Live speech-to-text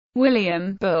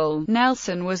William "Bull"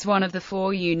 Nelson was one of the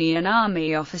 4 Union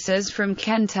Army officers from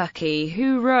Kentucky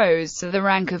who rose to the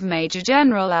rank of Major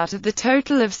General out of the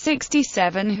total of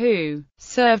 67 who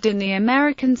served in the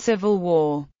American Civil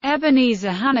War.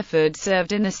 Ebenezer Hannaford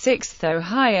served in the 6th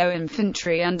Ohio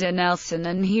Infantry under Nelson,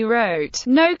 and he wrote,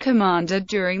 "No commander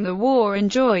during the war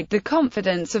enjoyed the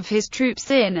confidence of his troops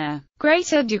in a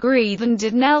greater degree than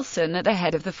did Nelson at the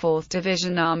head of the 4th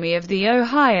Division Army of the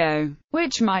Ohio,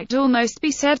 which might almost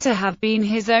be said to have been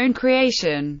his own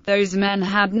creation. Those men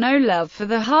had no love for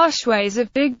the harsh ways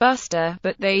of Big Buster,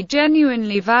 but they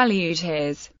genuinely valued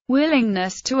his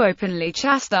willingness to openly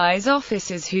chastise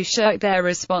officers who shirked their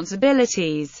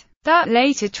responsibilities." That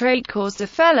later trait caused a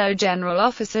fellow general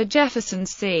officer, Jefferson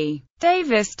C.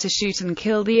 Davis, to shoot and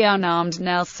kill the unarmed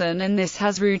Nelson, and this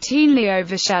has routinely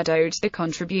overshadowed the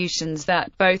contributions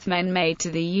that both men made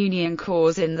to the Union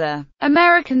cause in the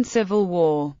American Civil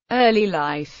War. Early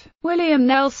life. William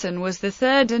Nelson was the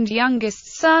third and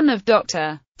youngest son of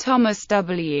Dr. Thomas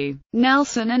W.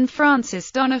 Nelson and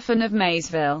Frances Doniphan of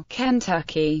Maysville,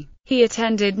 Kentucky. He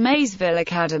attended Maysville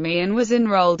Academy and was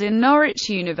enrolled in Norwich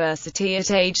University at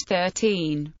age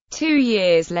 13. 2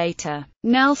 years later,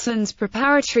 Nelson's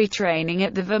preparatory training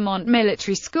at the Vermont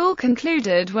Military School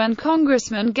concluded when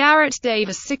Congressman Garrett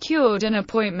Davis secured an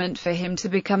appointment for him to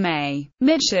become a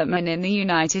midshipman in the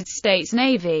United States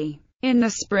Navy. In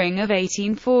the spring of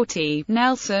 1840,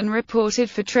 Nelson reported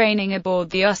for training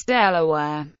aboard the US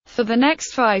Delaware. For the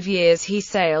next 5 years he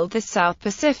sailed the South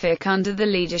Pacific under the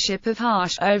leadership of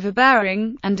harsh,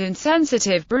 overbearing, and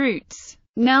insensitive brutes.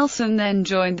 Nelson then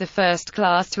joined the first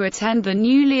class to attend the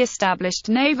newly established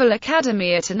Naval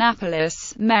Academy at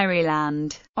Annapolis,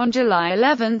 Maryland. On July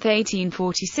 11,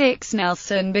 1846,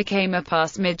 Nelson became a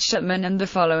passed midshipman, and the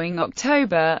following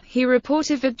October, he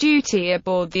reported for duty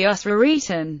aboard the US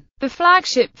Raritan, the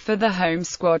flagship for the home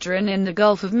squadron in the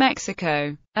Gulf of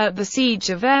Mexico. At the Siege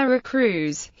of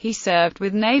Veracruz, he served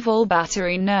with Naval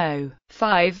Battery No.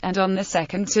 5, and on the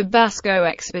Second Tabasco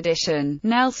Expedition,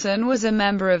 Nelson was a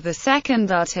member of the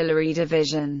 2nd Artillery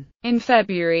Division. In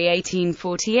February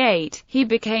 1848, he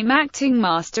became acting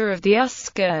master of the US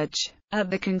Scourge. At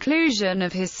the conclusion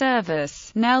of his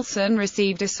service, Nelson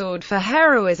received a sword for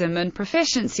heroism and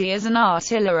proficiency as an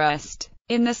artillerist.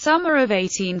 In the summer of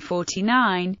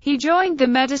 1849, he joined the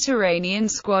Mediterranean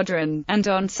Squadron, and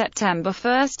on September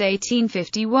 1,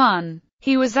 1851,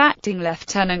 he was acting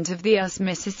lieutenant of the US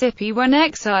Mississippi when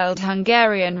exiled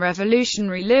Hungarian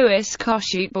revolutionary Louis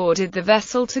Kossuth boarded the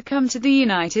vessel to come to the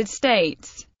United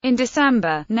States. In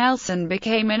December, Nelson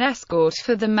became an escort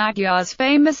for the Magyars'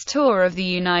 famous tour of the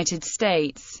United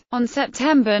States. On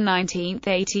September 19,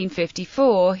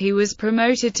 1854, he was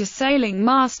promoted to sailing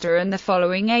master, and the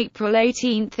following April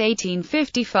 18,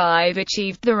 1855,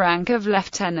 achieved the rank of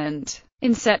lieutenant.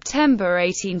 In September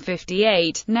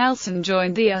 1858, Nelson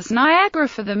joined the US Niagara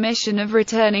for the mission of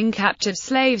returning captured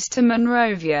slaves to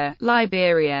Monrovia,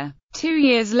 Liberia. 2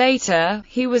 years later,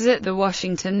 he was at the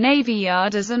Washington Navy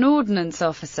Yard as an ordnance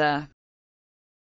officer.